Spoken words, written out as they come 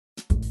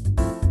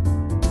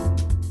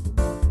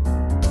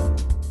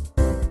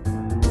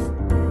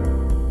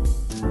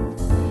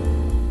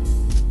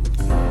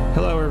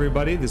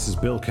everybody. This is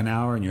Bill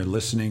Knauer, and you're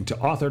listening to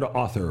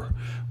Author2Author,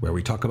 where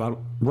we talk about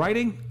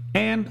writing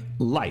and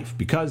life,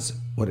 because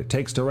what it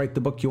takes to write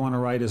the book you want to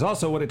write is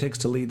also what it takes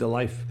to lead the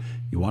life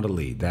you want to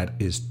lead. That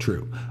is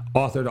true.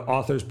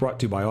 Author2Author is brought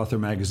to you by Author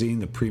Magazine,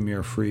 the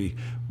premier free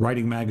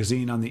writing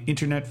magazine on the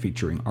internet,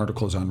 featuring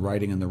articles on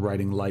writing and the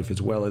writing life,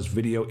 as well as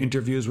video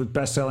interviews with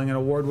best-selling and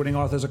award-winning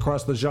authors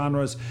across the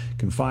genres. You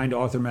can find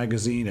Author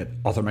Magazine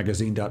at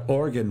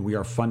authormagazine.org, and we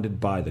are funded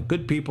by the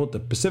good people at the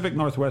Pacific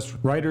Northwest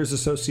Writers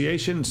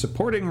Association,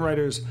 supporting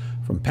writers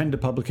from pen to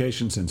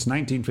publication since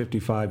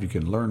 1955. You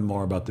can learn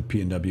more about the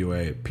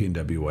PNWA at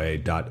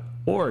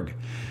pnwa.org.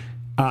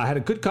 I had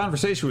a good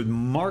conversation with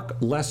Marc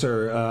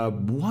Lesser,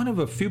 one of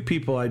a few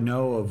people I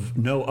know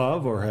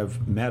of or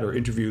have met or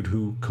interviewed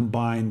who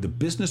combine the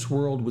business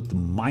world with the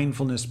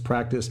mindfulness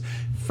practice.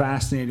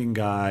 Fascinating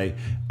guy.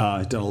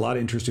 He's done a lot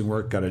of interesting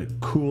work, got a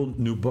cool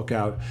new book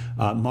out.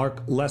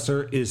 Marc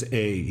Lesser he's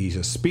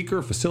a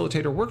speaker,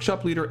 facilitator,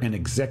 workshop leader, and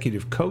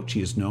executive coach.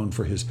 He is known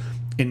for his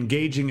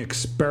engaging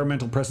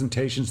experimental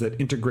presentations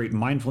that integrate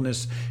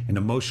mindfulness and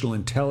emotional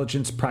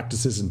intelligence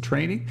practices and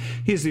training.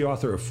 He is the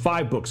author of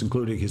 5 books,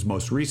 including his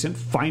most recent,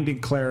 Finding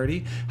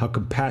Clarity, How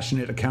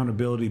Compassionate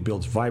Accountability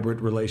Builds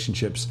Vibrant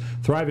Relationships,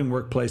 Thriving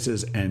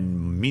Workplaces,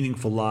 and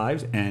Meaningful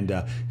Lives, and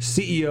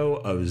CEO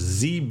of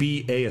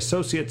ZBA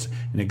Associates,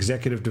 an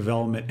executive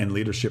development and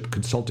leadership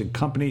consulting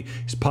company.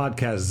 His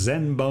podcast,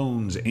 Zen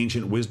Bones,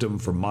 Ancient Wisdom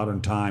for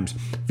Modern Times,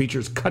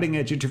 features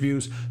cutting-edge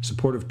interviews,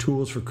 supportive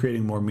tools for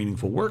creating more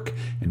meaningful work,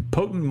 and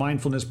potent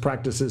mindfulness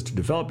practices to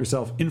develop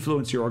yourself,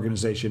 influence your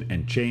organization,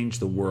 and change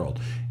the world.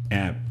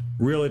 And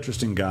real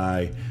interesting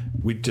guy.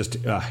 We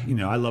just,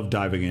 I love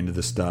diving into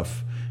this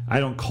stuff. I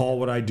don't call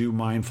what I do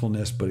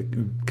mindfulness, but it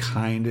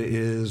kind of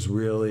is,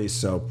 really.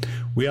 So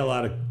we have a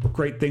lot of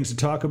great things to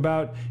talk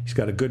about. He's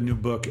got a good new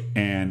book,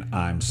 and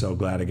I'm so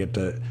glad I get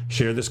to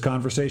share this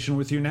conversation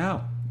with you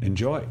now.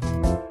 Enjoy.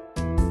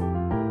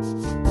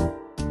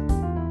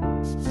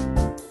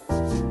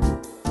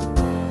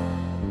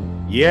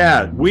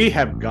 Yeah, we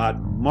have got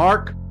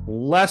Marc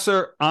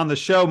Lesser on the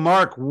show.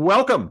 Marc,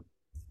 welcome.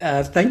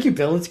 Thank you,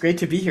 Bill. It's great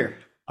to be here.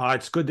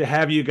 It's good to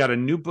have you. You got a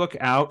new book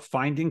out,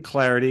 Finding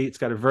Clarity. It's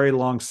got a very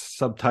long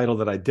subtitle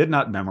that I did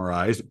not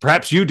memorize.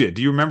 Perhaps you did.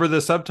 Do you remember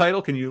the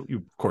subtitle? Can you?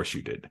 Of course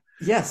you did.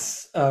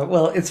 Yes.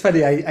 Well, it's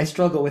funny. I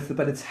struggle with it,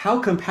 but it's How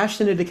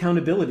Compassionate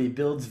Accountability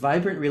Builds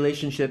Vibrant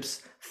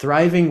Relationships,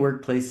 Thriving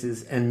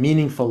Workplaces, and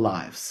Meaningful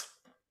Lives.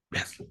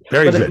 Yes.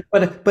 Very good.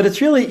 But it's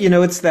really,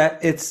 it's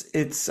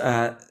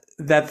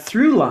that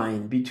through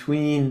line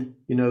between,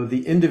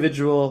 the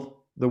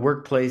individual, the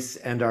workplace,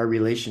 and our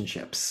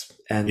relationships.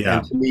 And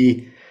to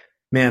me,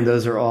 man,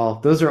 those are all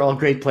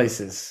great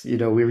places. We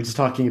were just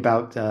talking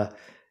about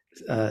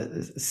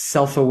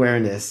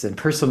self-awareness and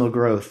personal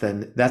growth,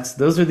 and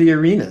those are the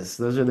arenas.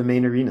 Those are the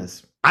main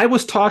arenas. I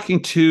was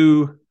talking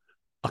to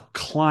a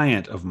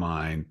client of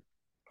mine,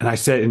 and I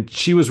said, and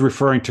she was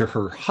referring to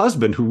her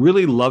husband who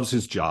really loves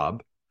his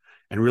job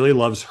and really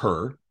loves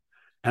her.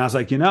 And I was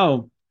like,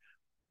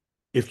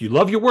 if you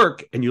love your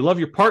work and you love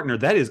your partner,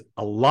 that is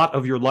a lot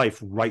of your life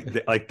right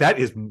there. Like that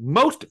is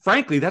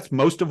that's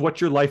most of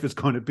what your life is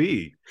going to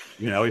be,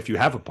 if you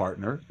have a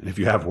partner and if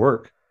you have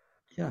work.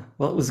 Yeah.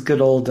 Well, it was good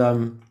old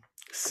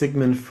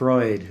Sigmund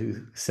Freud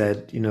who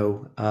said,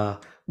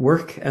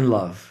 work and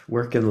love.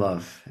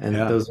 And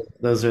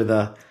those are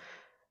the,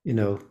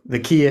 the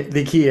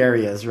key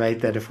areas,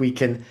 right? That if we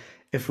can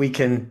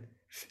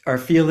are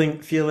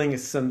feeling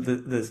some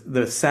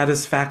the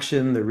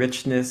satisfaction, the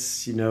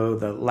richness,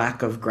 the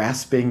lack of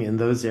grasping in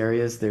those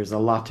areas, there's a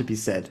lot to be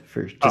said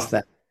for just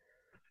that.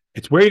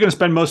 It's where you're going to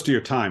spend most of your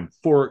time,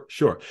 for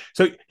sure.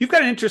 So you've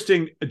got an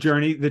interesting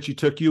journey that you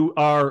took. You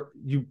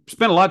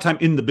spent a lot of time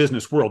in the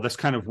business world. That's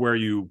kind of where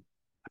you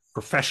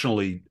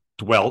professionally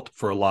dwelt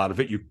for a lot of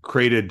it. You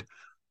created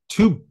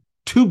two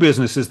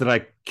businesses that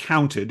I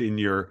counted in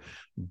your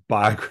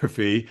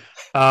biography,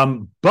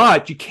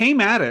 but you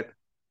came at it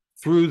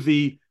through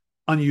the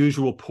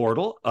unusual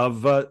portal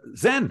of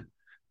Zen,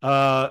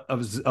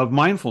 of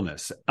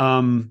mindfulness.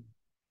 Talk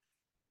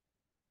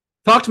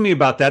to me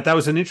about that. That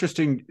was an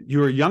interesting. You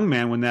were a young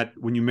man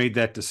when you made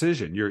that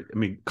decision.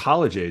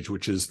 College age,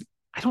 which is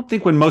I don't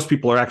think when most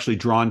people are actually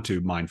drawn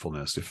to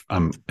mindfulness. If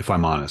I'm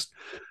honest.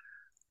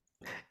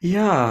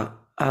 Yeah,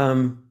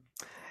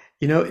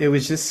 it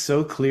was just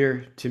so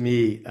clear to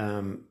me.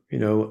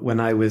 When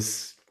I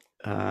was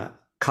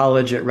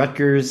college at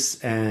Rutgers,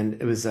 and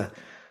it was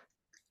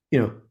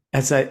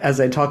as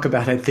I talk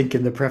about, I think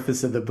in the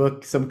preface of the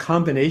book, some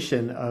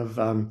combination of,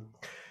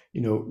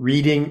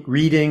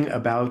 reading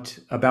about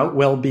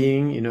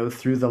well-being,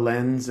 through the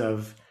lens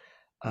of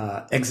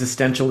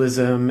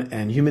existentialism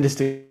and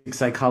humanistic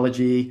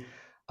psychology,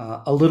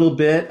 a little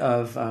bit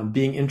of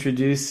being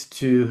introduced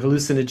to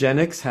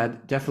hallucinogenics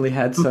definitely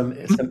had some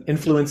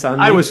influence on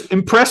me. I was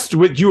impressed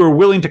with you were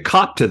willing to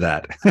cop to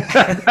that.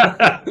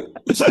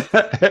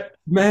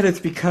 Man, it's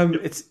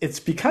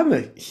become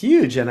a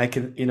huge, and I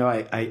can,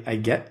 I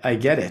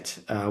get it,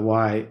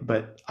 why,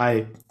 but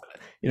I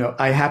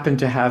happen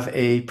to have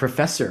a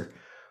professor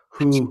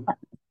who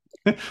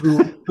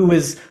who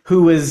was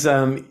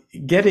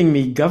getting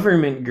me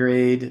government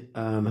grade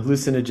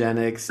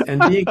hallucinogenics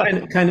and being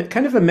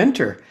kind of a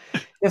mentor. Yeah,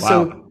 Wow.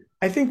 so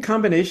I think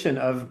combination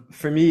of,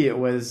 for me, it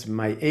was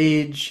my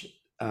age,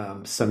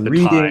 some The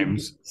reading,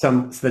 times.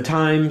 some the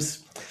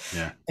times,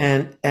 Yeah.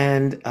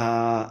 and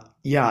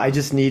yeah, I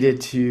just needed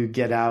to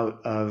get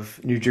out of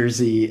New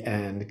Jersey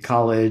and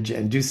college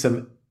and do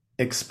some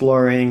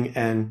exploring,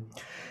 and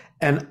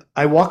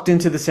I walked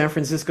into the San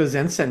Francisco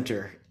Zen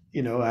Center.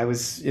 I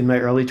was in my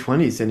early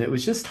 20s, and it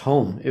was just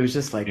home. It was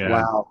just like, Yeah.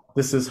 wow,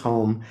 this is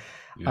home.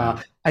 Yeah.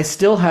 I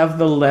still have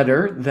the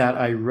letter that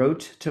I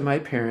wrote to my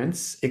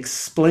parents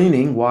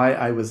explaining why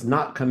I was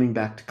not coming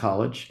back to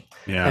college,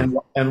 Yeah.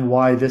 and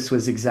why this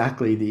was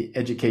exactly the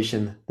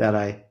education that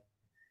I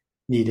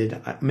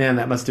needed. Man,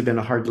 that must have been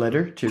a hard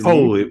letter to read.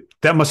 Holy,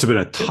 that must have been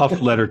a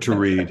tough letter to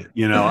read.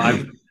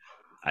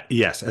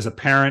 Yes, as a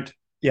parent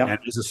and Yep,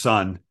 as a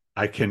son,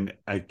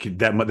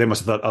 they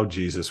must have thought, oh,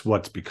 Jesus,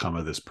 what's become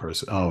of this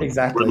person? Oh, we're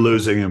exactly.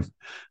 losing him.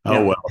 Oh, Yeah,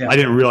 well, yeah. I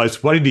didn't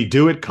realize. What did he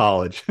do at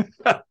college?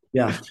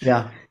 Yeah,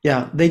 yeah,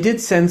 yeah. They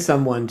did send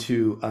someone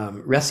to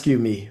rescue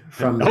me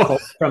from the Oh,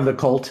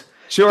 cult, and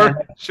sure, and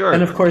sure.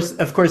 of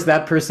course,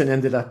 that person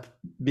ended up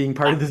being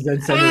part of the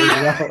Zen Center as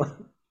well.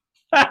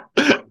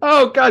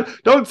 Oh God,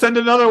 don't send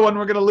another one.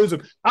 We're going to lose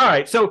him. All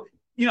right. So,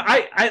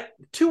 I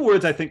two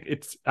words I think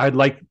I'd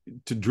like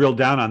to drill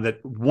down on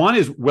that. One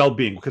is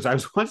well-being, because I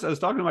was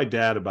talking to my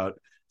dad about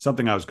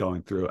something I was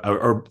going through,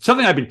 or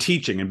something I've been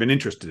teaching and been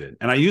interested in.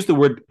 And I used the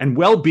word, and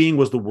well-being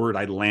was the word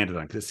I landed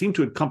on because it seemed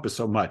to encompass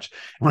so much.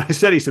 And when I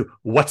said, he said,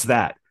 "What's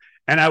that?"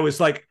 And I was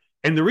like,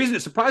 and the reason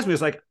it surprised me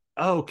is like,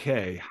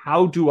 okay,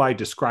 how do I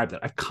describe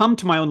that? I've come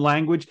to my own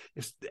language.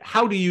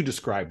 How do you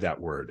describe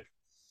that word?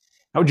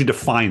 How would you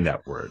define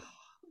that word?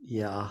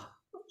 Yeah,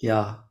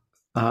 yeah.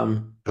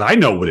 Um, Because I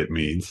know what it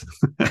means.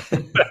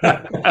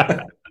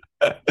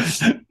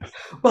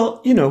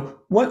 well,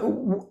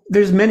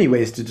 there's many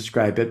ways to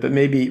describe it, but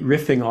maybe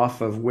riffing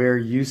off of where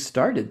you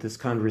started this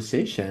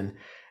conversation,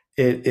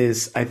 it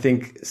is, I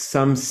think,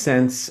 some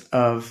sense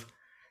of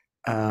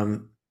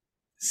um,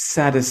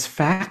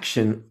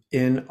 satisfaction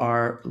in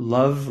our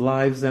love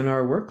lives and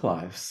our work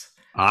lives.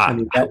 I Ah,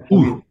 mean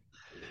ooh,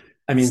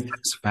 I mean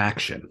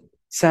satisfaction. I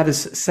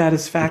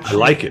satisfaction,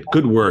 like it.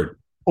 Good word.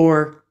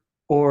 or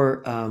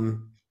or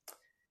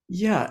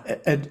yeah,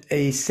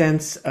 a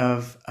sense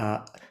of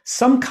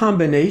some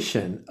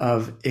combination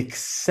of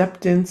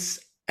acceptance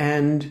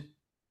and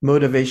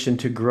motivation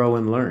to grow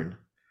and learn,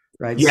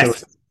 right? So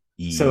Yes.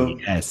 so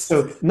Yes.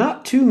 so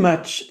not too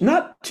much,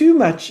 not too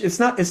much. It's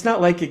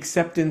not like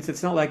acceptance.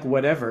 It's not like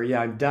whatever.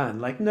 Yeah, I'm done.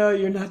 Like, no,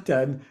 you're not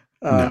done.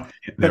 No, Uh,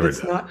 it but never it's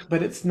does. not.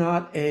 But it's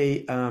not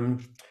a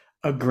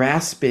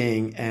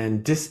grasping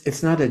and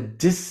it's not a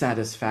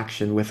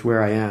dissatisfaction with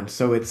where I am.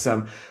 So it's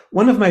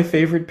one of my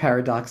favorite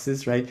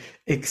paradoxes, right?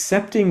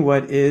 Accepting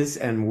what is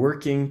and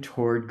working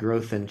toward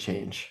growth and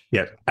change.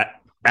 Yeah,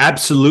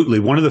 absolutely.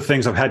 One of the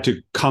things I've had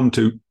to come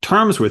to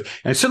terms with,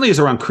 and it certainly is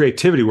around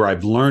creativity where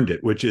I've learned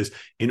it, which is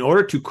in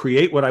order to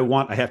create what I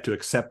want, I have to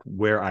accept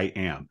where I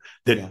am.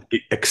 That Yeah.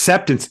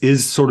 acceptance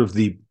is sort of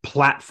the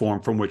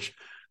platform from which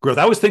growth.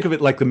 I always think of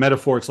it like the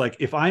metaphor. It's like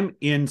if I'm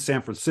in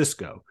San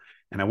Francisco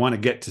and I want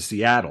to get to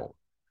Seattle,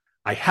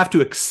 I have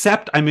to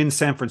accept I'm in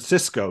San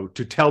Francisco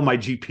to tell my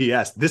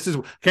GPS.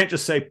 Can't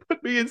just say,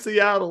 put me in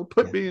Seattle,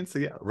 put Yeah. me in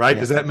Seattle, right? Yeah.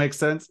 Does that make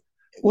sense?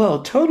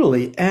 Well,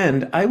 totally.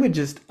 And I would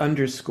just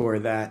underscore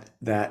that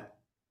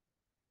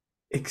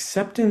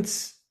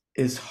acceptance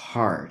is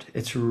hard.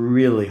 It's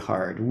really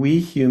hard. We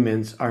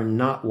humans are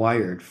not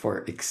wired for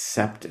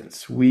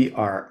acceptance. We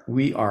are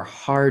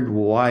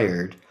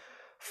hardwired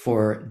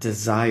for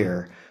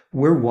desire.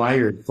 We're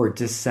wired for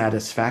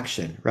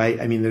dissatisfaction, right?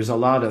 I mean, there's a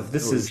lot of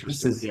this So is this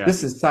interesting. is Yeah.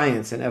 this is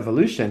science and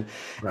evolution,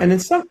 and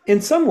Right.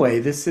 in some way,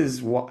 this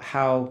is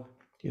how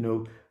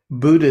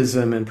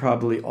Buddhism and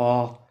probably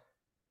all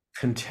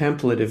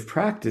contemplative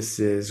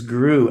practices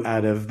grew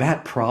out of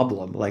that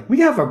problem. Like, we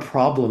have a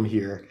problem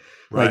here.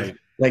 Like,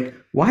 Right.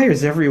 why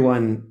is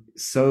everyone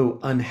so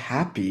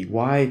unhappy?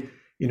 Why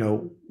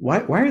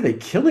are they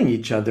killing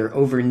each other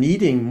over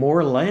needing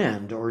more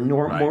land or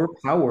Right. more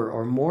power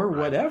or more Right.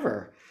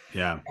 whatever?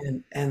 Yeah.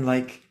 And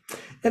like,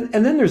 and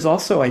then there's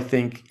also, I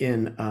think,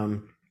 in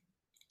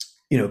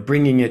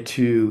bringing it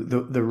to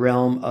the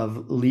realm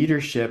of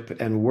leadership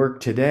and work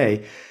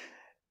today,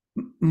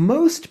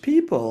 most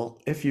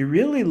people, if you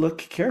really look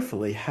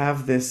carefully,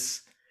 have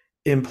this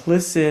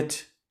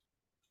implicit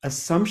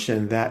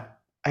assumption that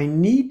I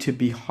need to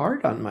be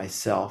hard on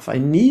myself. I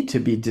need to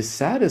be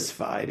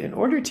dissatisfied in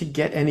order to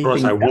get Or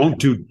else anything I won't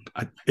done.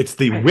 do. It's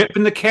the Right. whip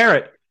and the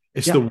carrot.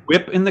 It's Yeah. the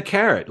whip and the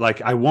carrot.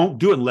 Like I won't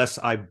do it unless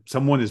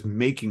someone is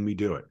making me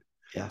do it.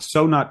 Yeah.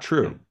 So not Yeah.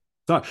 true.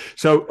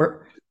 So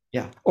Or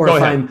yeah. Or go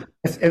if ahead.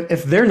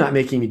 if they're not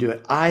making me do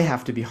it, I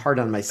have to be hard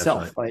on That's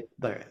right. myself.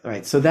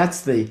 Right. So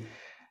that's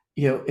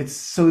it's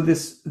so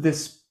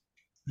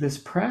this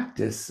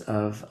practice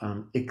of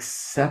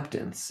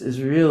acceptance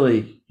is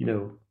really,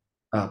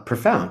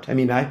 profound. I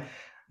mean,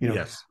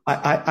 Yes.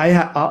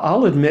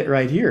 I'll admit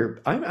right here,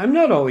 I'm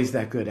not always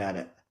that good at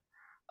it.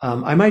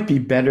 I might be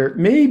better.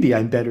 Maybe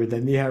I'm better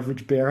than the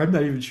average bear. I'm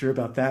not even sure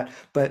about that.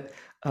 But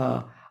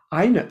uh,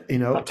 I know,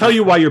 I'll tell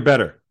you why you're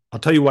better. I'll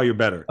tell you why you're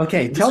better.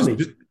 okay, tell me.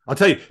 I'll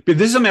tell you, but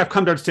this is something I've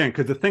come to understand,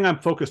 because the thing I'm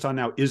focused on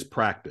now is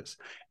practice.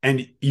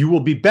 And you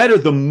will be better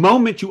the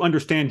moment you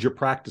understand you're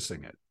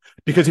practicing it.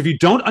 Because if you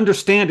don't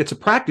understand it's a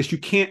practice,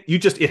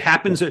 it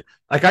happens.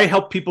 Like, I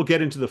help people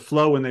get into the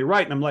flow when they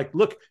write. And I'm like,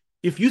 look,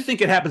 if you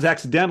think it happens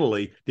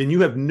accidentally, then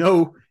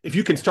if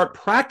you can start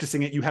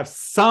practicing it, you have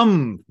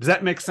some, does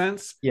that make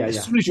sense? Yeah,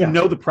 as soon as you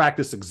know the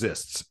practice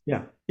exists.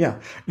 Yeah,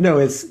 yeah. No,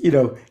 it's,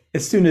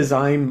 as soon as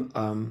I'm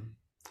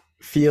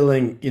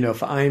feeling,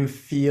 if I'm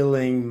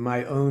feeling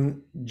my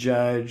own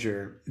judge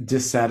or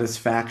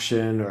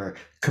dissatisfaction or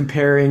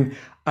comparing,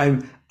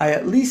 I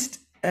at least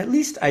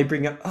I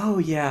bring up, oh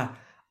yeah,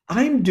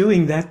 I'm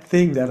doing that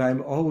thing that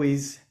I'm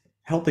always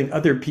helping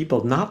other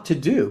people not to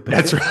do. But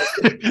that's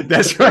right.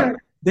 That's right.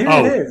 There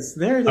it is.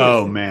 There it is.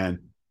 Oh man.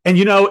 And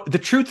the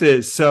truth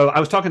is, so I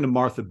was talking to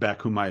Martha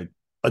Beck, whom I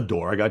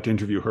adore. I got to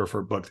interview her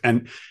for books.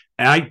 And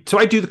I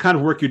do the kind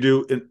of work you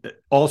do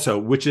also,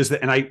 which is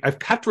that, and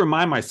I've had to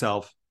remind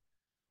myself,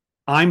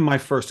 I'm my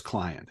first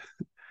client.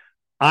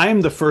 I am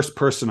the first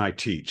person I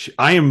teach.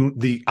 I am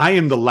the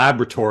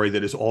laboratory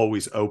that is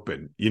always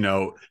open,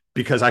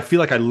 because I feel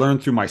like I learn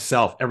through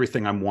myself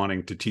everything I'm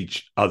wanting to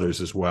teach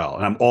others as well.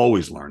 And I'm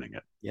always learning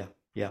it. Yeah.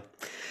 Yeah.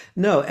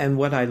 No. And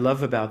what I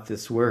love about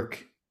this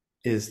work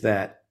is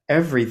that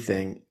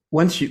everything,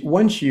 once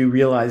you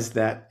realize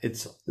that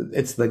it's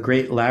the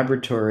great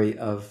laboratory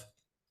of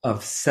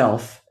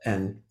self,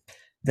 and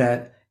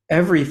that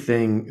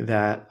everything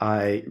that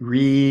I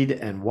read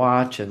and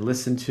watch and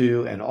listen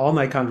to and all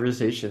my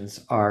conversations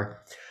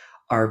are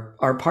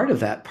part of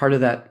that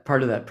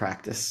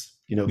practice.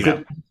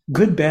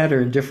 Good, bad,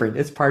 or indifferent.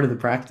 It's part of the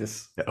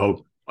practice.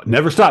 Oh, it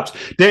never stops.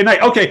 Day and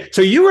night. Okay,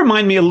 so you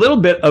remind me a little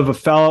bit of a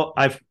fellow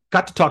I've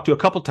got to talk to a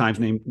couple times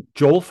named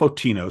Joel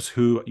Fotinos,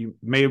 who you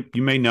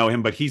may know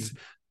him, but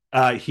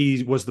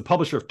he was the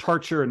publisher of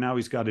Tarcher, and now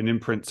he's got an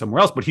imprint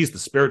somewhere else, but he's the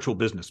spiritual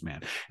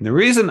businessman. And the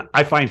reason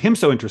I find him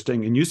so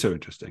interesting and you so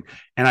interesting,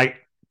 and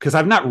because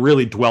I've not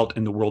really dwelt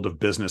in the world of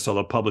business,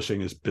 although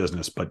publishing is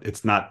business, but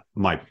it's not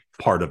my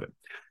part of it,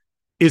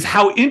 is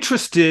how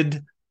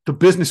interested the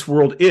business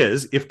world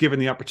is, if given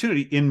the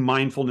opportunity, in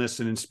mindfulness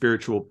and in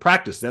spiritual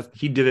practice.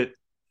 He did it.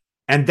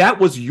 And that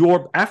was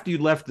after you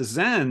left the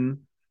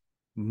Zen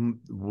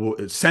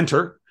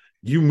center,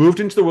 you moved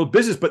into the world of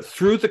business, but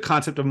through the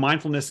concept of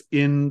mindfulness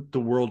in the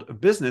world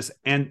of business.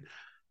 And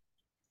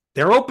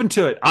they're open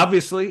to it,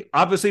 obviously,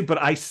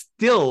 but I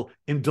still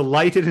am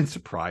delighted and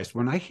surprised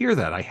when I hear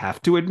that. I have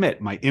to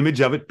admit, my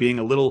image of it being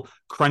a little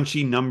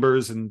crunchy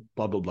numbers and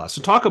blah, blah, blah.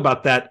 So talk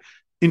about that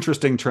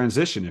interesting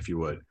transition, if you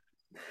would.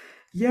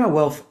 Yeah,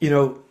 well,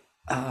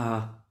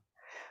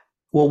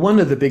 one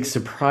of the big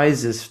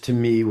surprises to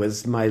me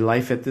was my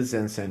life at the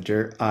Zen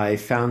Center. I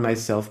found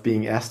myself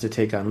being asked to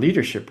take on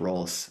leadership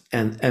roles.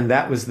 And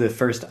that was the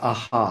first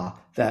aha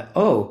that,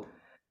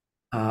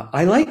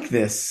 I like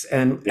this.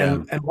 And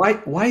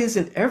why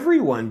isn't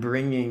everyone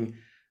bringing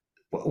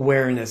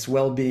awareness,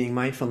 well-being,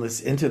 mindfulness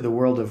into the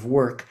world of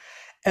work?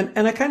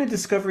 And I kind of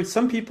discovered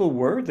some people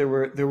there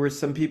were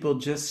some people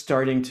just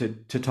starting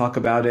to talk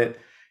about it.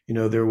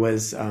 There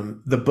was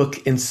the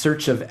book In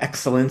Search of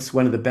Excellence,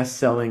 one of the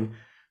best-selling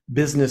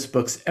business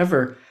books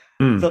ever.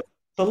 The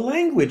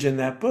language in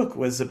that book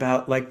was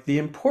about like the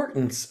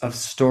importance of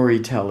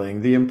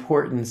storytelling, the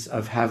importance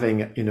of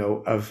having,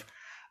 of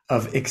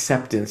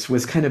acceptance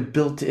was kind of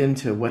built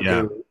into what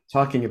they were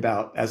talking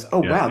about as,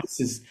 wow,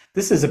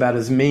 this is about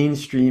as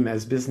mainstream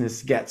as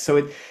business gets.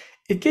 So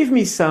it gave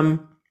me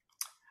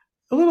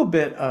a little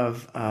bit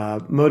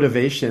of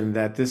motivation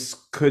that this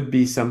could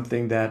be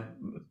something that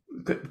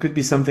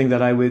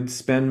I would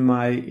spend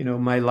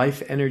my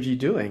life energy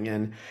doing.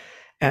 And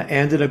I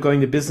ended up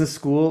going to business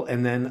school,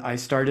 and then I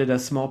started a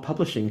small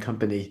publishing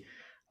company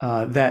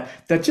that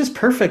just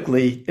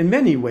perfectly, in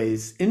many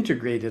ways,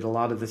 integrated a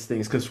lot of these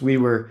things, because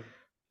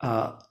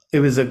it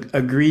was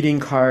a greeting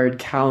card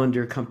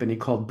calendar company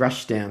called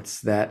Brush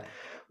Dance that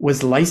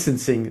was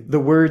licensing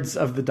the words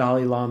of the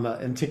Dalai Lama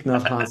and Thich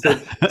Nhat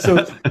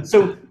Hanh.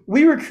 So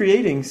we were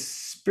creating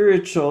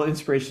spiritual,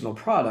 inspirational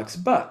products,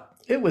 but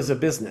it was a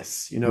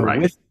business,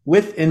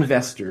 with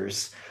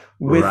investors,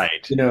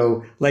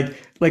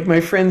 like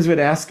my friends would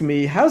ask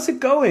me, how's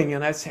it going?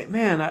 And I'd say,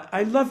 man,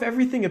 I love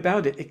everything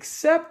about it,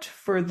 except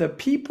for the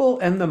people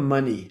and the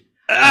money.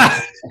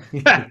 That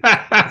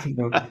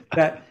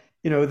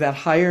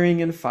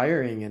hiring and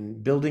firing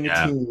and building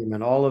a team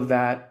and all of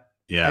that.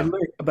 Yeah.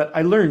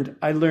 I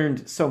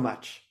learned so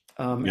much.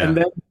 And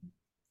then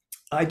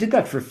I did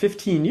that for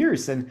 15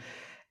 years. And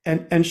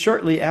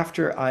shortly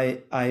after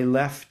I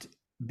left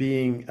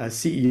being a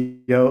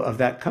CEO of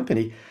that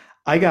company,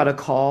 I got a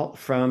call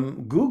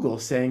from Google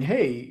saying,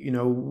 hey,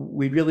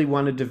 we really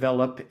want to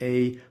develop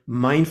a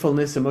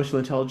mindfulness, emotional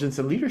intelligence,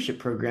 and leadership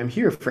program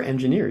here for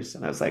engineers.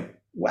 And I was like,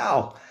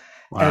 wow.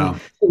 And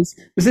it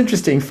was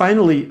interesting.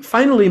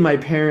 Finally, my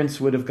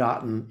parents would have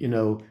gotten,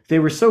 they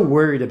were so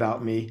worried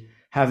about me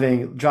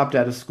having dropped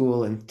out of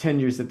school and 10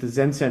 years at the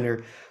Zen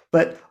Center.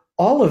 but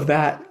all of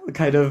that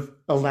kind of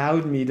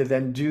allowed me to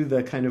then do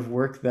the kind of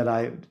work that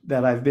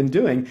I've been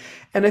doing.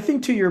 And I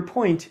think to your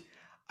point,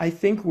 I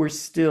think we're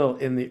still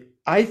in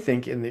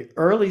the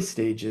early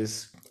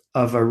stages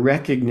of a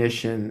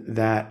recognition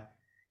that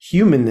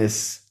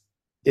humanness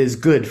is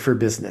good for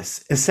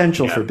business,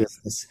 essential for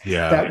business.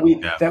 That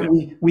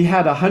we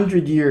had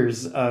 100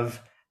 years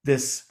of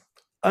this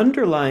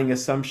underlying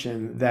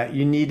assumption that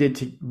you needed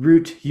to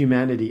root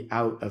humanity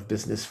out of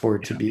business for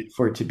it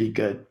to be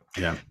good.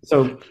 Yeah.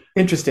 So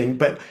interesting,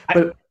 but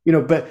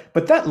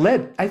that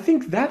led, I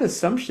think that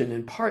assumption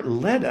in part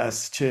led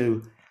us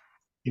to,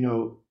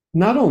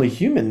 not only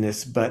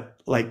humanness,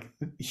 but like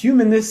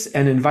humanness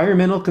and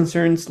environmental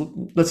concerns.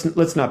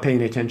 Let's not pay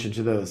any attention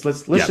to those.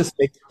 Let's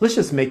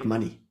just make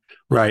money.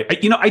 Right.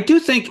 I do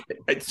think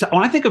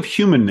when I think of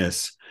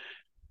humanness,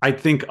 I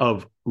think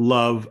of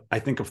love, I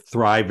think of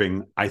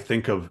thriving, I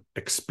think of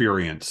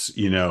experience,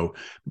 but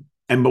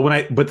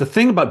the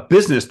thing about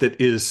business that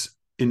is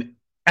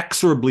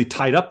inexorably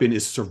tied up in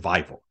is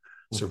survival.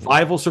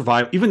 Survival,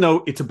 even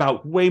though it's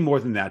about way more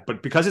than that,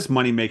 but because it's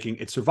money making,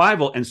 it's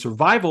survival, and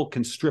survival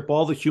can strip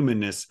all the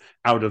humanness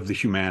out of the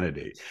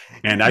humanity.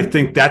 And I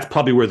think that's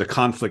probably where the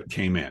conflict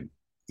came in.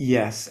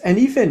 Yes. And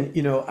even,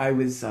 I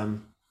was,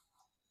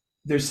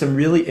 there's some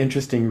really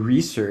interesting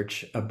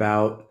research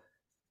about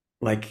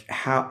like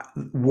how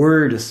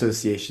word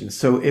associations.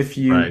 So if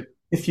you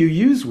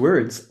use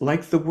words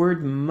like the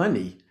word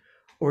money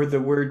or the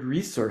word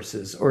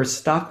resources or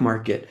stock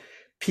market,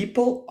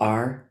 people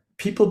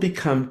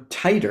become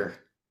tighter.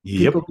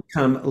 Yep. People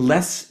become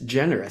less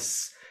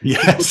generous.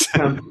 Yes.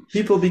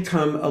 People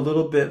become a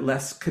little bit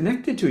less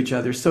connected to each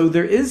other. So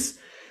there is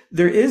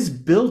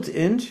built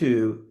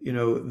into,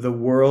 the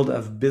world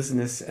of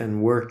business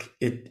and work,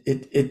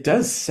 it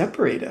does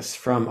separate us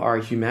from our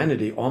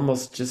humanity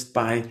almost just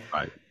by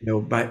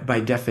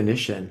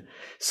definition.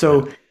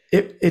 So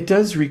it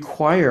does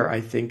require,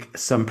 I think,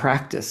 some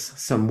practice,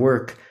 some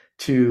work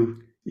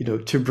to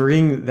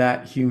bring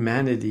that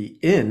humanity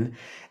in.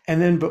 And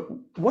then, but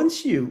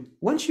once you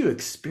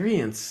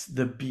experience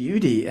the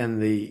beauty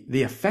and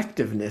the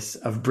effectiveness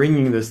of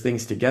bringing those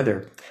things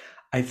together,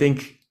 I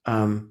think,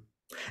 and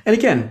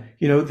again,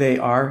 they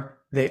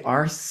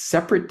are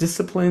separate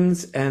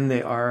disciplines, and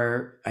they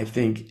are, I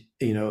think,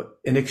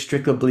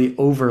 inextricably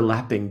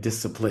overlapping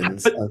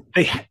disciplines. But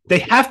they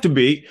have to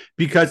be,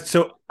 because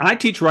so I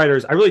teach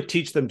writers, I really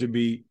teach them to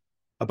be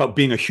about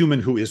being a human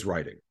who is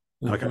writing.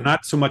 Mm-hmm. Like I'm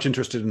not so much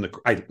interested in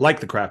I like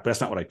the craft, but that's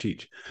not what I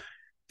teach.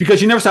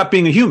 Because you never stop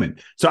being a human.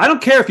 So I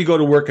don't care if you go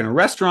to work in a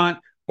restaurant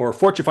or a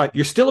Fortune 5,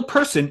 you're still a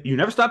person. You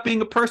never stop being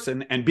a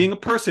person. And being a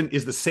person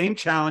is the same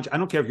challenge. I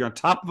don't care if you're on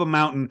top of a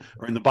mountain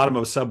or in the bottom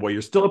of a subway,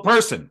 you're still a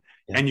person.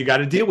 Yeah. And you got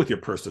to deal with your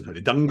personhood.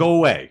 It doesn't go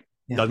away.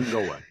 It doesn't go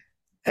away.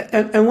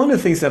 And one of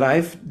the things that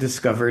I've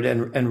discovered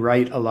and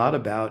write a lot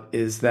about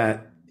is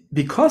that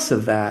because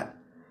of that,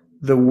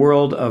 the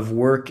world of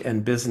work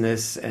and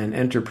business and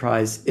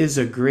enterprise is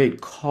a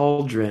great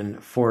cauldron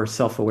for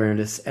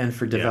self-awareness and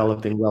for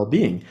developing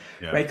well-being,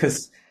 right?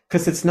 Because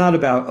it's not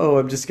about,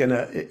 I'm just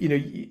gonna,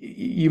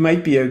 you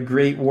might be a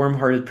great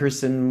warm-hearted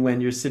person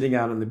when you're sitting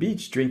out on the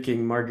beach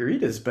drinking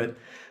margaritas,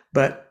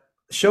 but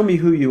show me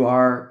who you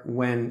are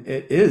when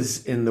it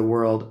is in the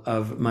world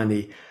of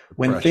money,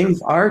 when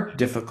things are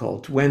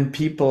difficult, when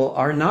people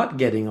are not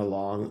getting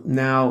along.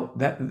 Now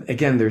that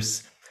again,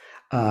 there's,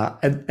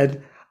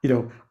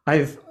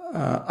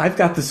 I've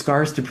got the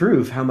scars to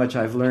prove how much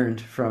I've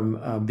learned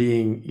from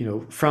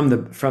being, from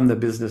the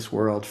business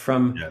world,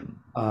 from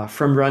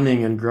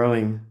running and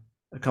growing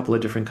a couple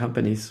of different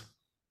companies.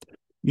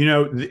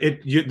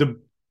 The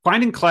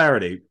finding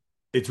clarity,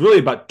 it's really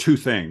about two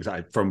things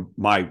from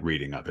my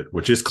reading of it,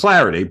 which is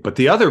clarity, but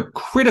the other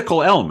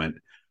critical element,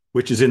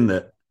 which is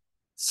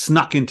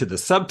snuck into the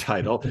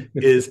subtitle,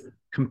 is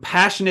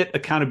compassionate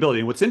accountability.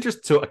 And what's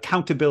interesting, so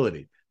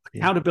accountability.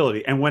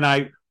 And when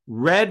I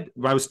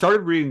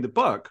started reading the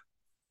book,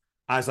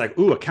 I was like,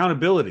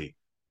 accountability.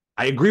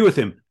 I agree with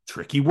him.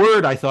 Tricky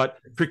word. I thought,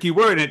 tricky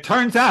word. And it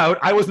turns out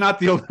I was not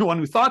the only one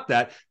who thought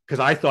that, because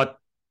I thought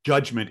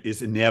judgment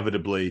is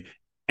inevitably,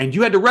 and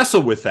you had to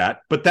wrestle with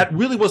that, but that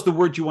really was the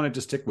word you wanted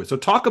to stick with. So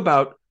talk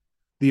about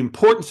the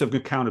importance of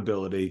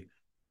accountability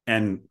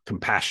and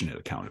compassionate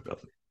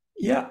accountability.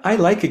 Yeah, I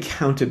like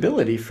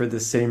accountability for the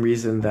same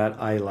reason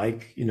that I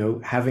like,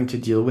 having to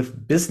deal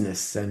with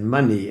business and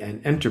money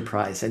and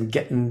enterprise and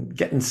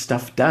getting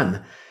stuff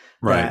done.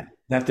 Right.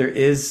 That there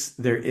is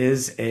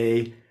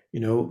a,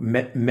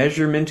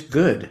 measurement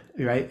good,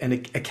 right? And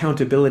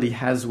accountability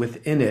has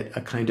within it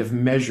a kind of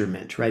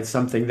measurement, right?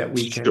 Something that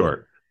we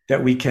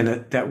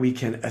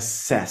can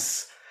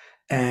assess.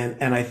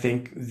 And I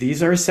think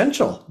these are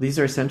essential. These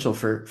are essential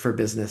for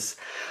business.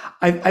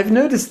 I've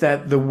noticed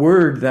that the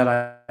word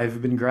that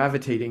I've been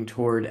gravitating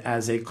toward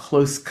as a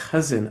close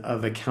cousin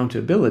of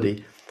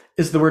accountability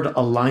is the word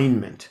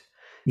alignment.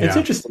 Yeah. It's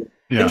interesting.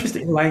 Yeah.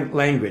 Interesting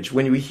language.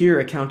 When we hear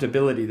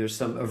accountability, there's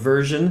some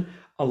aversion.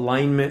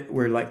 Alignment,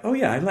 we're like,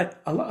 I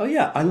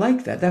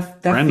like that.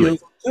 That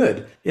feels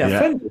good. Yeah,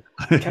 friendly.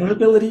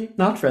 Accountability,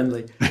 not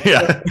friendly.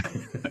 Yeah.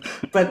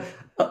 But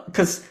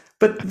because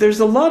But there's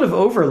a lot of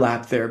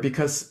overlap there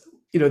because,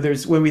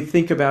 there's when we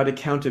think about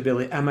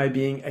accountability, am I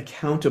being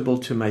accountable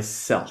to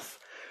myself?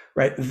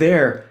 Right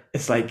there,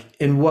 it's like,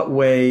 in what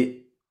way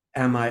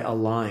am I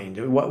aligned?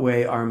 In what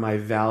way are my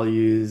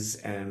values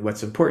and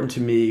what's important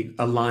to me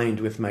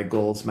aligned with my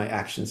goals, my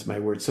actions, my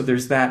words? So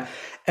there's that.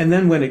 And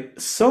then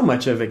so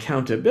much of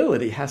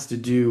accountability has to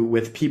do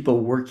with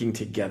people working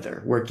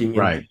together, working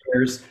in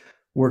pairs,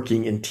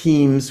 working in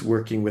teams,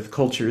 working with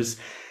cultures.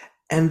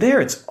 And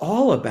there it's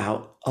all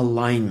about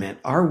alignment.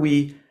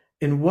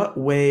 In what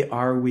way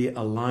are we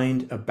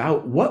aligned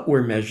about what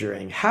we're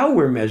measuring, how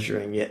we're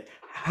measuring it,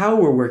 how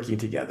we're working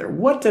together?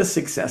 What does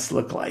success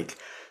look like?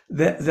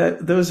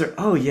 Those are,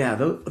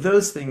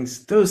 those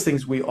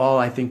things we all,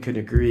 I think, could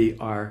agree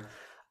are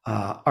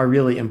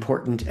really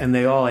important. And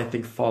they all, I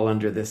think, fall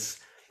under this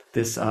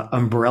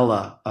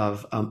umbrella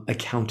of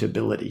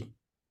accountability.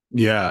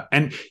 Yeah.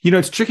 And,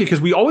 it's tricky because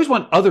we always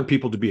want other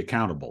people to be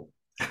accountable.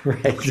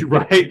 Right.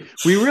 Right.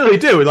 We really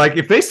do. Like,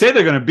 if they say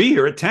they're going to be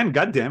here at 10,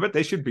 God damn it,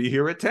 they should be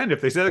here at 10.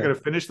 If they say they're going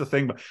to finish the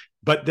thing,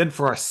 but then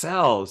for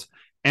ourselves.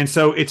 And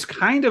so it's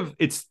kind of,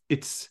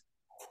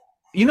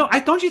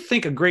 don't you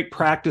think a great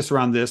practice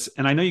around this,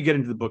 and I know you get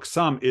into the book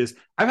some, is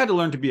I've had to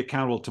learn to be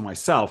accountable to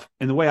myself.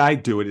 And the way I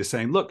do it is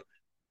saying, look,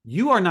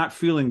 you are not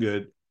feeling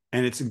good.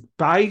 And it's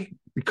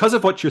because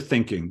of what you're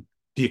thinking.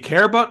 Do you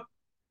care?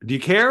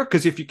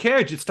 Because if you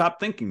cared, you'd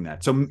stop thinking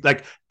that. So,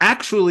 like,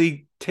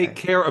 actually take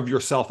care of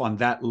yourself on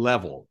that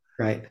level.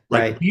 Right.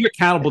 Like, be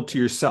accountable to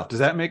yourself. Does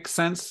that make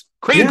sense?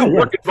 Create a good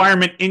work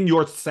environment in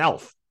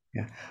yourself.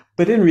 Yeah.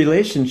 But in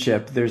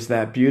relationship, there's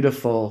that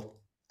beautiful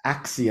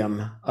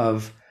axiom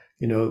of,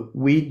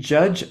 we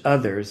judge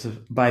others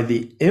by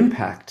the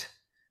impact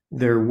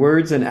their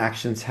words and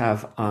actions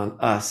have on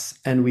us,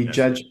 and we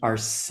judge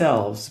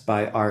ourselves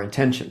by our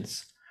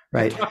intentions.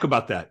 Right. Talk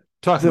about that.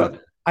 About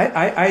that.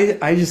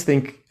 I just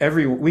think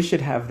we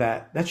should have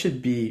that. That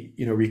should be,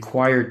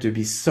 required to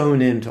be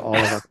sewn into all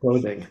of our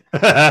clothing.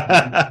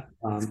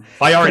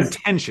 By our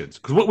intentions,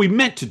 because what we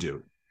meant to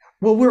do.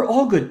 Well, we're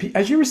all good,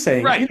 as you were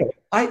saying. Right.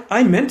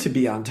 I meant to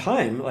be on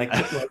time. Right.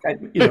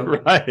 It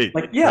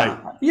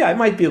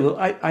might be a little.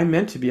 I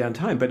meant to be on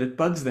time, but it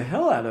bugs the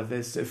hell out of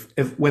us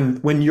if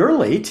when you're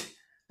late.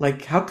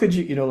 Like, how could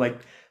you?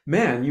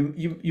 Man,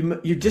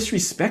 you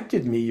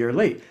disrespected me. You're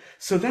late.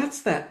 So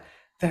that's that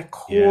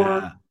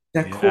core.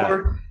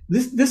 Core.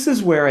 This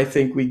is where I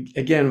think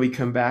we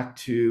come back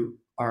to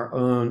our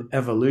own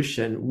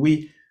evolution.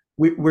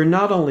 We're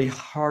not only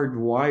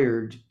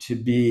hardwired to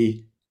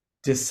be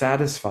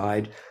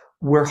dissatisfied,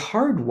 we're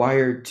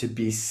hardwired to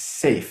be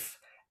safe,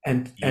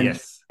 and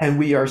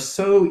we are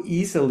so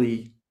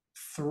easily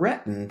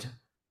threatened.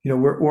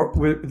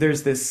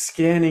 There's this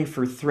scanning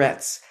for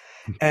threats,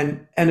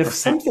 and if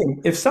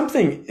something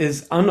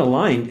is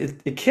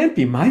unaligned, it can't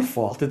be my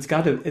fault. It's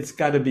got to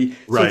be.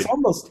 So it's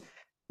almost.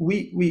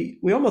 We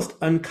almost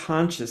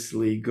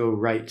unconsciously go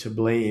right to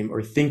blame,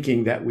 or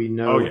thinking that we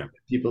know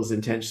people's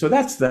intention. So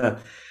that's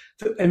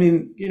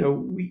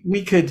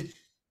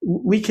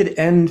we could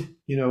end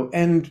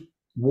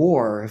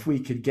war if we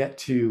could get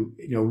to,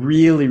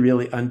 really,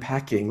 really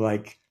unpacking,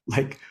 like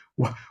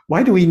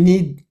why do we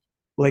need,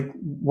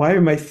 why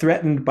am I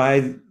threatened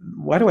by,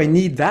 why do I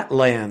need that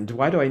land?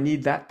 Why do I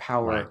need that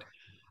power? Right.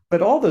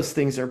 But all those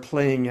things are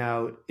playing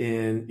out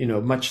in,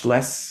 much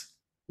less,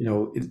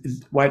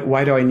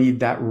 why do I need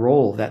that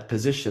role, that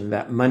position,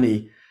 that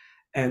money,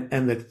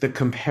 and the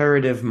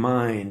comparative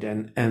mind,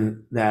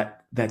 and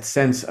that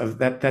sense of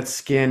that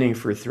scanning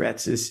for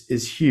threats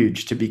is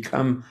huge, to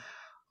become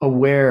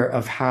aware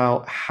of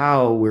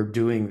how we're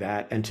doing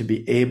that, and to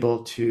be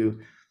able to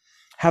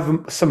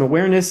have some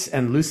awareness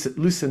and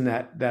loosen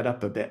that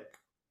up a bit.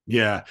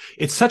 Yeah,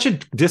 it's such a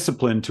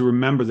discipline to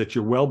remember that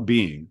your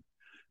well-being,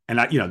 and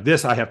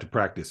this I have to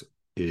practice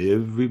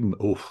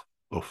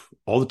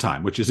all the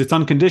time, which is it's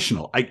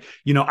unconditional. I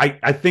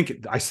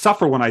think I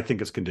suffer when I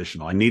think it's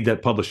conditional. I need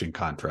that publishing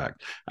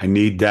contract. I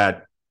need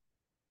that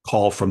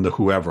call from the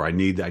whoever. I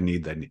need that.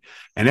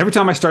 And every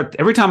time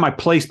I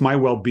place my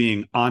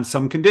well-being on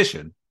some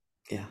condition,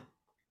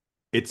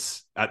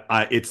 it's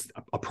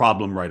a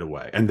problem right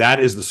away. And that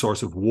is the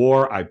source of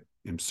war. I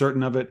am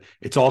certain of it.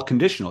 It's all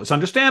conditional. It's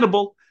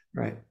understandable.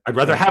 Right. I'd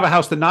rather have a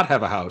house than not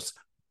have a house.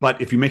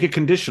 But if you make it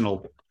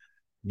conditional,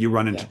 you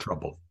run into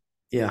trouble.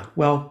 Yeah.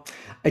 Well,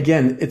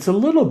 again, it's a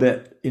little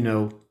bit,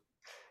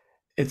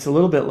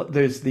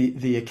 there's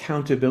the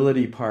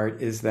accountability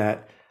part is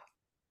that,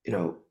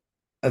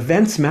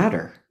 events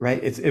matter,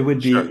 right? It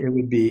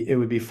would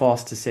be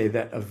false to say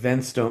that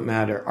events don't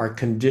matter. Our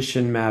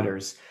condition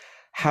matters.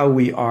 How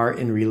we are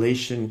in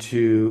relation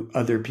to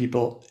other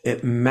people,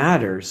 it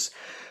matters,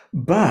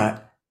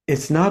 but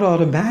it's not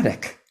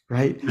automatic,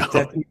 right?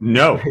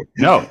 No.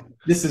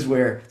 This is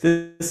where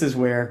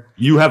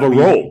you have a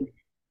role.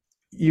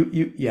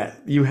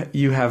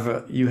 You have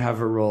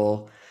a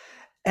role,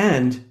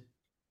 and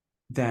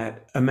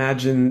that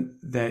imagine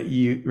that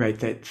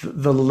that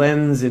the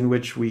lens in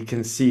which we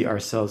can see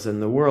ourselves in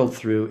the world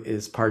through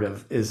is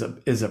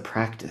a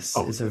practice,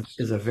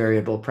 is a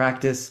variable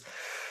practice.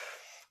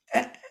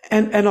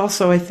 And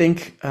also I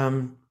think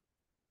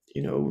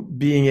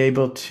being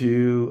able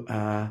to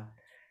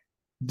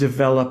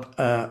develop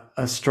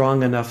a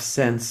strong enough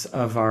sense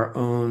of our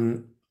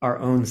own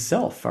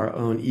self, our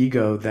own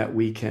ego, that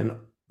we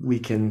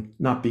can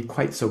not be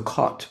quite so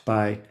caught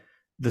by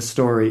the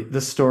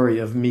story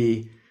of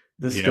me,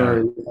 the Yeah.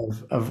 story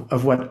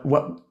of what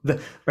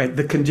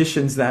the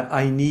conditions that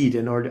I need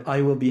in order.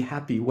 I will be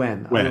happy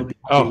when. I will When? be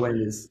happy Oh, when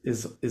is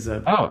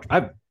a oh,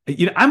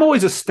 I'm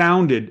always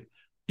astounded.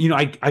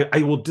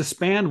 I will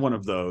disband one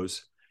of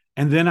those,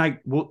 and then I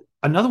will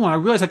another one. I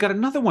realize I got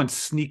another one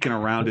sneaking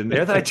around in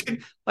there that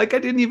I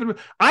didn't even.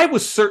 I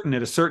was certain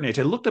at a certain age.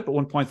 I looked up at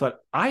one point, thought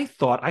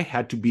I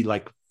had to be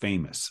like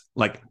famous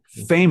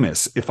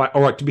if I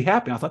or to be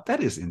happy. I thought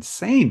that is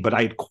insane, but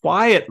I had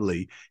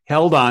quietly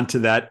held on to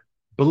that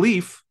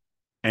belief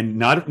and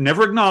not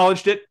never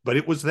acknowledged it, but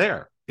it was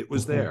there. It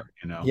was Mhm. there.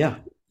 Yeah,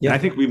 And I yeah.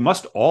 think we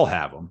must all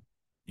have them.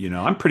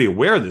 I'm pretty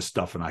aware of this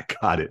stuff and I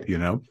got it.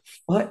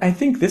 Well, I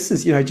think this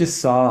is, I just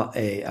saw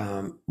a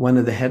one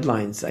of the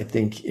headlines, I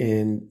think,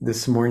 in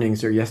this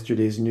morning's or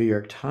yesterday's New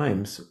York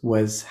Times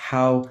was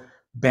how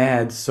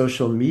bad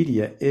social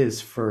media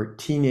is for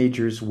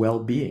teenagers'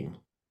 well-being.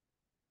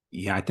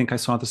 Yeah, I think I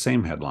saw the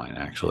same headline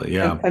actually.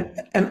 Yeah.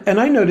 And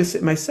I notice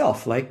it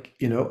myself. Like,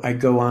 I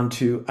go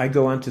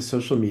onto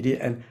social media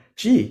and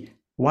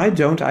why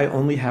don't I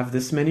only have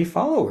this many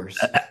followers?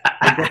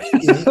 I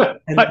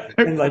get,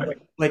 and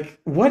like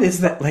what is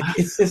that? Like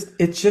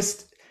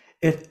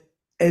it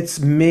it's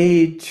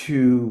made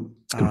to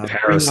It's bring out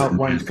comparison,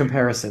 one's man. Oh,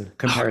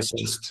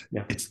 comparison.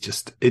 Yeah.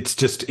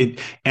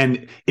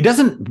 and it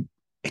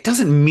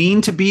doesn't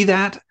mean to be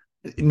that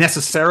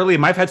necessarily.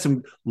 I've had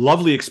some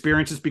lovely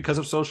experiences because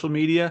of social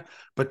media,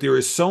 but there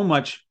is so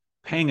much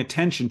paying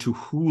attention to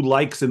who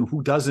likes and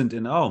who doesn't,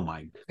 and oh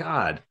my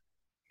God,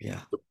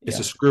 Yeah. it's a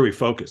Yeah. screwy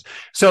focus.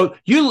 So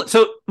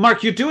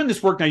Mark, you're doing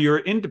this work now. You're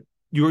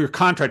a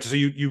contractor, so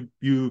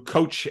you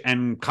coach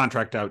and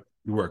contract out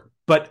your work.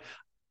 But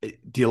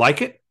do you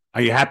like it?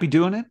 Are you happy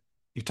doing it?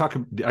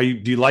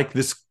 Do you like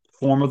this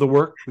form of the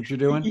work that you're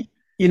doing?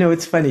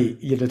 It's funny,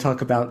 to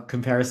talk about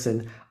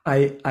comparison.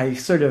 I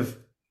sort of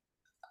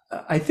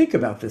I think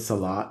about this a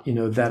lot,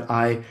 that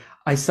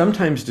I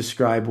sometimes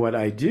describe what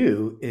I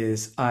do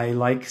is I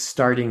like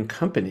starting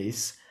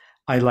companies,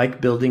 I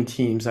like building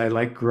teams, I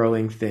like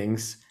growing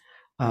things,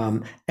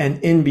 and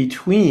in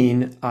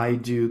between, I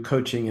do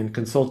coaching and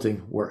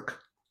consulting work.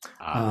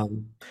 Ah,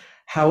 Um,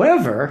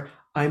 However,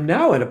 I'm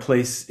now at a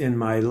place in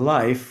my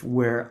life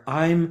where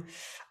I'm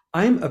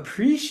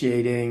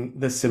appreciating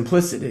the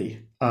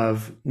simplicity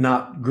of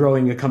not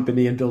growing a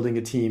company and building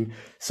a team.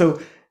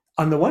 So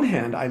on the one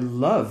hand, I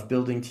love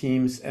building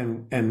teams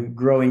and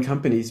growing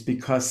companies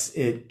because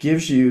it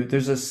gives you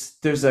there's a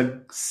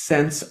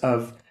sense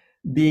of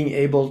being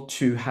able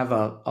to have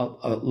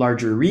a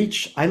larger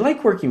reach. I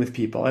like working with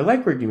people. I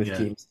like working with yeah.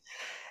 teams.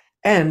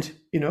 And,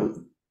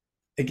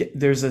 again,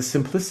 there's a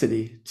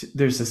simplicity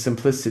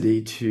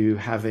to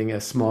having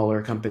a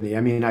smaller company.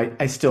 I mean, I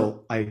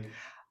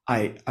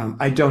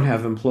don't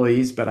have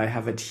employees, but I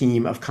have a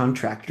team of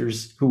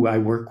contractors who I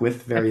work with I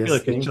feel various like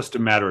it's things. just a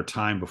matter of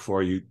time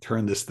before you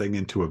turn this thing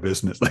into a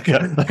business. Like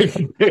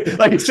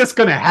it's just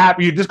going to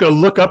happen. You're just going to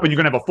look up and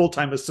you're going to have a full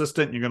time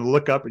assistant. And you're going to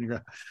look up and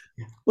you're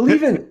Well, going.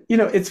 even,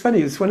 it's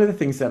funny. It's one of the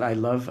things that I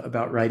love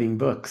about writing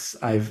books.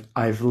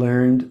 I've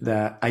learned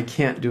that I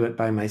can't do it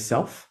by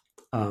myself.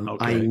 I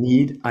Okay.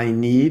 need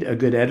a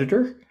good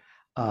editor.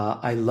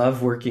 I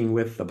love working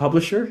with the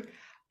publisher,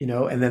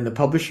 and then the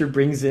publisher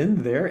brings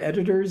in their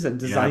editors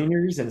and Yeah.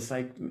 designers, and it's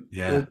like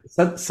Yeah.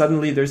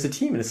 suddenly there's a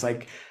team, and it's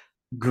like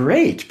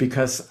great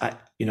because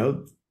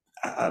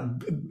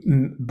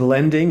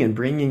blending and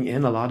bringing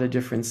in a lot of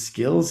different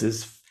skills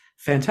is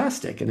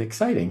fantastic and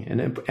exciting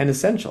and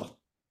essential.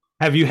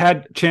 Have you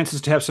had chances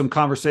to have some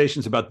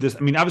conversations about this? I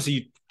mean, obviously,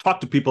 you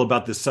talk to people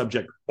about this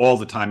subject all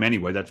the time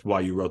anyway. That's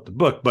why you wrote the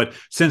book. But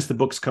since the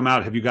book's come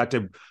out, have you got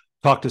to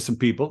talk to some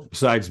people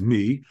besides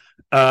me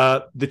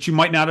that you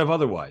might not have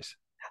otherwise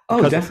Oh,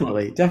 because of the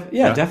book? definitely.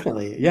 Yeah, Yeah.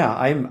 definitely. Yeah,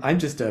 I'm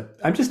just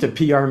a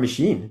PR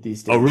machine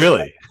these Oh, days.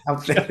 really?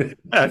 Out there.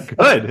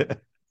 Good.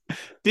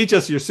 Teach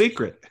us your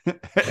secret.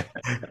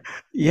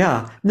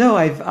 Yeah. No,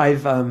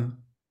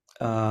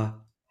 uh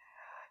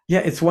yeah,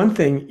 it's one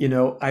thing,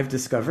 I've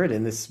discovered,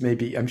 and this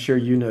maybe I'm sure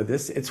you know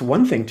this, it's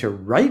one thing to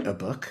write a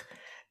book.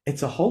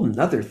 It's a whole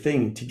nother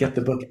thing to get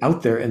the book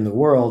out there in the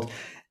world.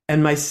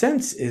 And my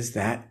sense is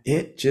that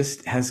it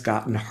just has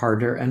gotten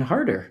harder and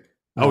harder.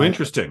 Oh, Uh,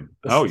 interesting.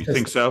 Oh, you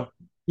think just so?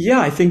 Yeah,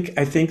 I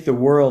think the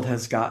world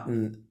has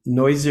gotten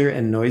noisier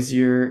and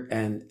noisier,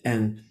 and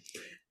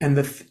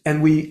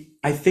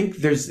I think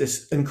there's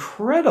this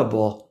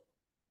incredible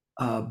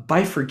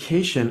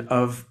bifurcation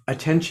of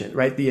attention,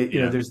 right?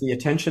 Yeah. There's the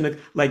attention of,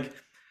 like,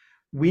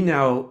 we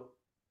now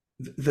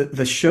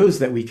the shows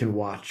that we can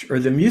watch or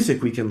the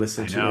music we can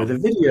listen I to or know. the I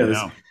videos.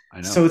 know.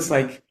 I know. So it's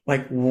like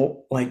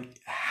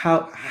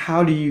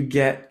how do you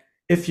get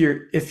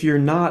if you're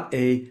not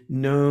a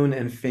known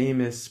and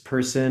famous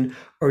person,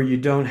 or you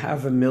don't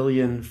have 1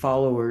 million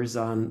followers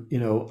on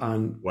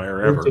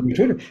Wherever. LinkedIn or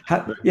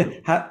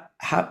Twitter,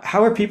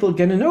 how are people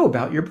going to know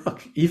about your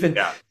book? Even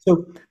Yeah.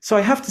 so,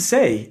 I have to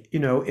say,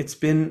 it's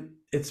been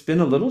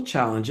a little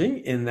challenging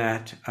in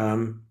that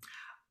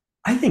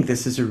I think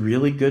this is a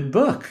really good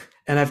book,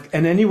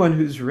 and anyone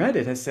who's read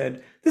it has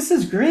said this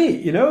is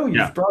great.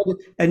 You've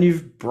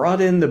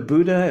brought in the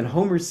Buddha and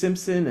Homer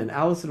Simpson and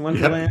Alice in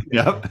Wonderland,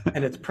 Yep.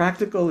 and it's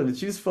practical and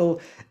it's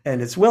useful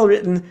and it's well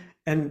written,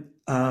 and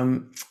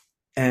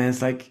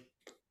it's like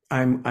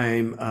I'm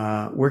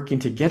working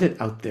to get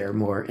it out there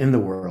more in the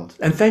world.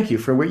 And thank you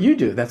for what you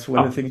do. That's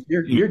one of the things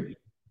you're doing.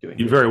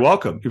 You're very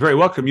welcome. You're very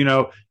welcome.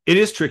 It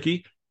is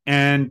tricky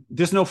and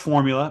there's no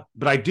formula,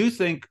 but I do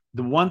think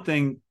the one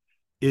thing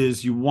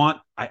is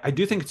I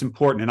do think it's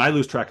important, and I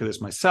lose track of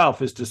this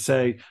myself, is to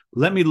say,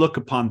 let me look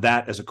upon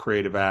that as a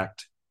creative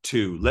act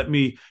too. Let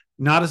me,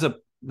 not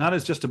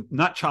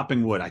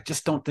chopping wood. I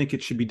just don't think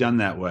it should be done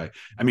that way.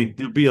 I mean,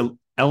 there'll be an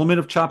element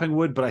of chopping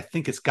wood, but I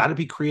think it's got to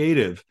be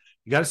creative.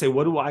 You got to say,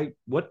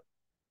 what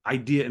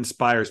idea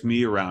inspires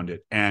me around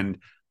it? And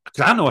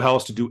because I don't know how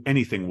else to do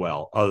anything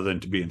well other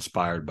than to be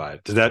inspired by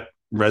it. Does that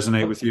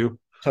resonate with you?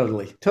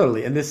 Totally.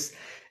 And this,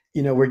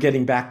 we're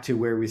getting back to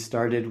where we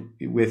started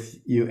with,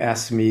 you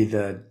asked me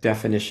the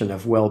definition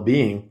of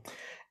well-being,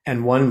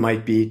 and one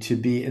might be to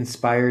be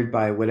inspired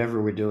by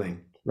whatever we're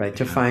doing, right?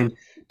 Yeah.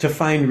 To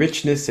find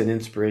richness and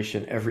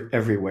inspiration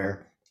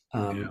everywhere,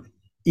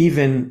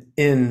 even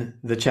in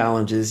the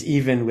challenges,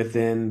 even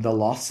within the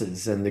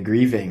losses and the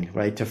grieving,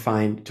 right? To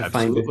find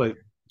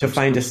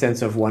a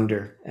sense of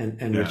wonder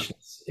and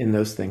richness in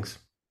those things.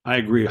 I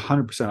agree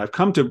 100%. I've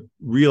come to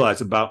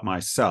realize about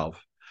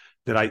myself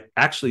that I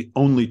actually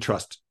only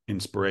trust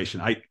inspiration.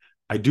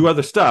 I do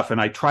other stuff and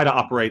I try to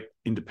operate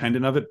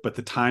independent of it, but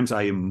the times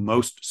I am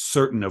most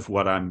certain of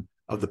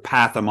the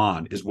path I'm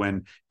on is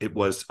when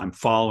I'm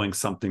following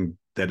something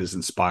that is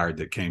inspired,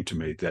 that came to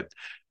me. That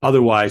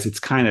otherwise it's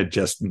kind of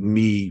just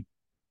me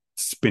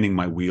spinning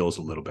my wheels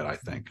a little bit, I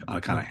think, on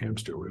a kind of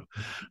hamster wheel.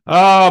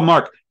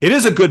 Marc, it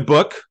is a good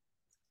book.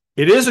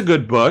 And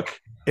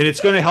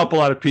it's going to help a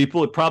lot of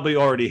people. It probably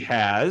already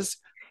has.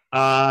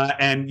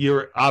 And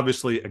you're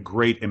obviously a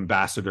great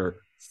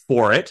ambassador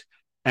for it.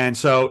 And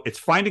so it's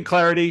Finding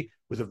Clarity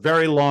with a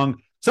very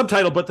long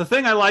subtitle. But the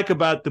thing I like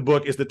about the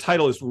book is the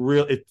title is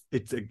real.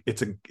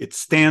 It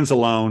stands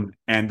alone.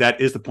 And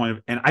that is the point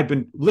of, and I've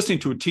been listening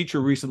to a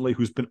teacher recently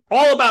who's been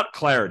all about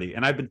clarity.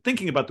 And I've been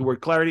thinking about the word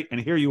clarity,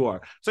 and here you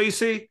are. So you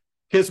see,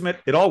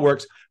 Kismet, it all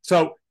works.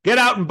 So get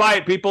out and buy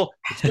it, people.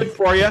 It's good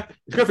for you.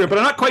 But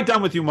I'm not quite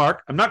done with you,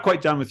 Marc. I'm not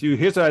quite done with you.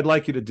 Here's what I'd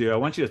like you to do. I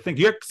want you to think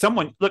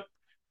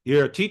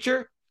you're a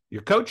teacher,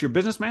 you're a coach, you're a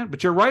businessman,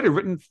 but you're a writer,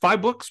 written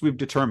 5 books, we've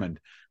determined.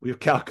 We've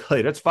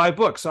calculated. It's 5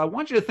 books. So I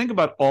want you to think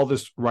about all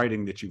this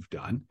writing that you've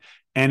done.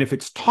 And if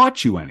it's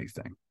taught you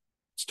anything,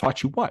 it's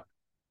taught you what?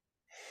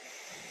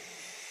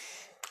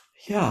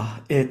 Yeah,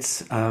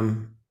 it's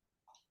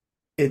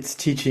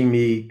teaching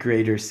me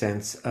greater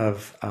sense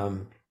of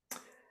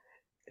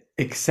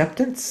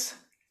acceptance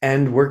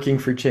and working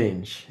for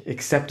change,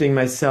 accepting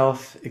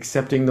myself,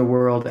 accepting the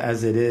world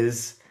as it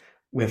is,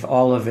 with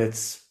all of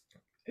its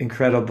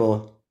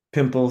incredible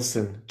pimples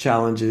and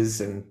challenges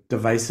and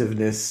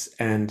divisiveness,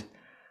 and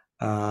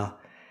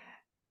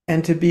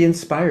to be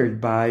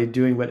inspired by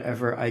doing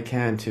whatever I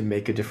can to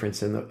make a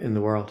difference in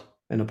the world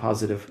in a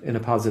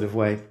positive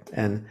way,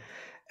 and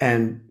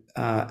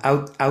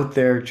out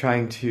there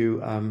trying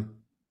to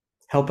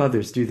help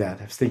others do that.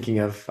 I was thinking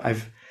of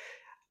I've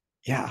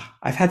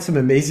had some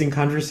amazing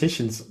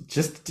conversations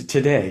just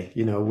today,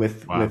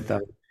 with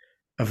a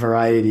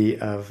variety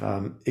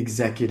of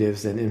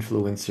executives and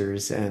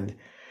influencers, and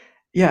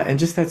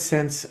just that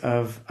sense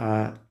of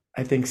I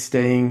think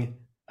staying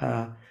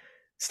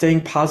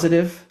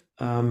positive,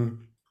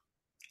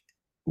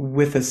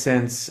 with a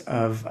sense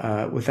of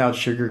without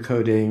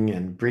sugarcoating,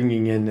 and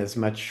bringing in as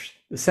much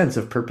a sense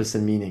of purpose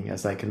and meaning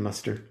as I can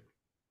muster.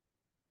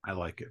 I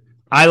like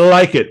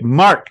it.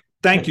 Marc,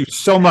 thank you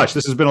so much.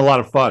 This has been a lot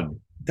of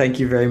fun.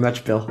 Thank you very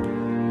much, Bill.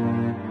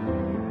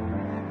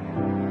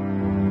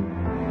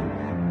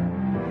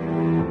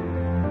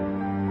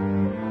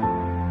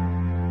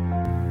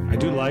 I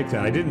do like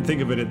that. I didn't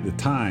think of it at the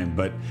time,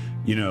 but,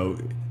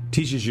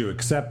 teaches you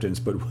acceptance.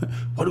 But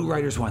what do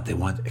writers want? They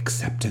want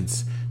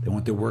acceptance. They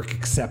want their work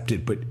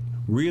accepted. But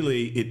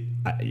really,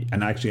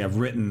 and actually I've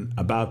written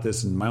about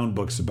this in my own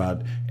books,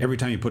 about every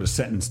time you put a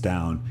sentence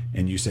down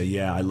and you say,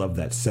 yeah, I love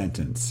that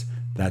sentence,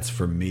 that's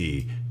for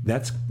me,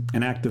 that's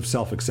an act of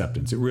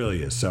self-acceptance. It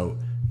really is. So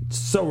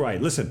right.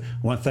 Listen,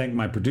 I want to thank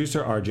my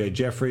producer, RJ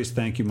Jeffries.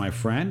 Thank you, my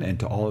friend. And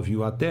to all of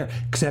you out there,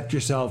 accept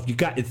yourself.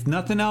 It's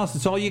nothing else.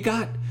 It's all you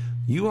got.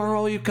 You are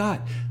all you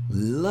got.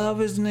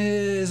 Love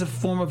is a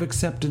form of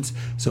acceptance.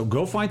 So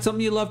go find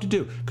something you love to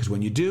do. Because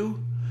when you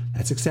do,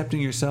 that's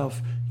accepting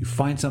yourself. You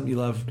find something you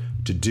love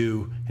to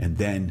do, and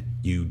then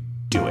you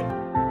do it.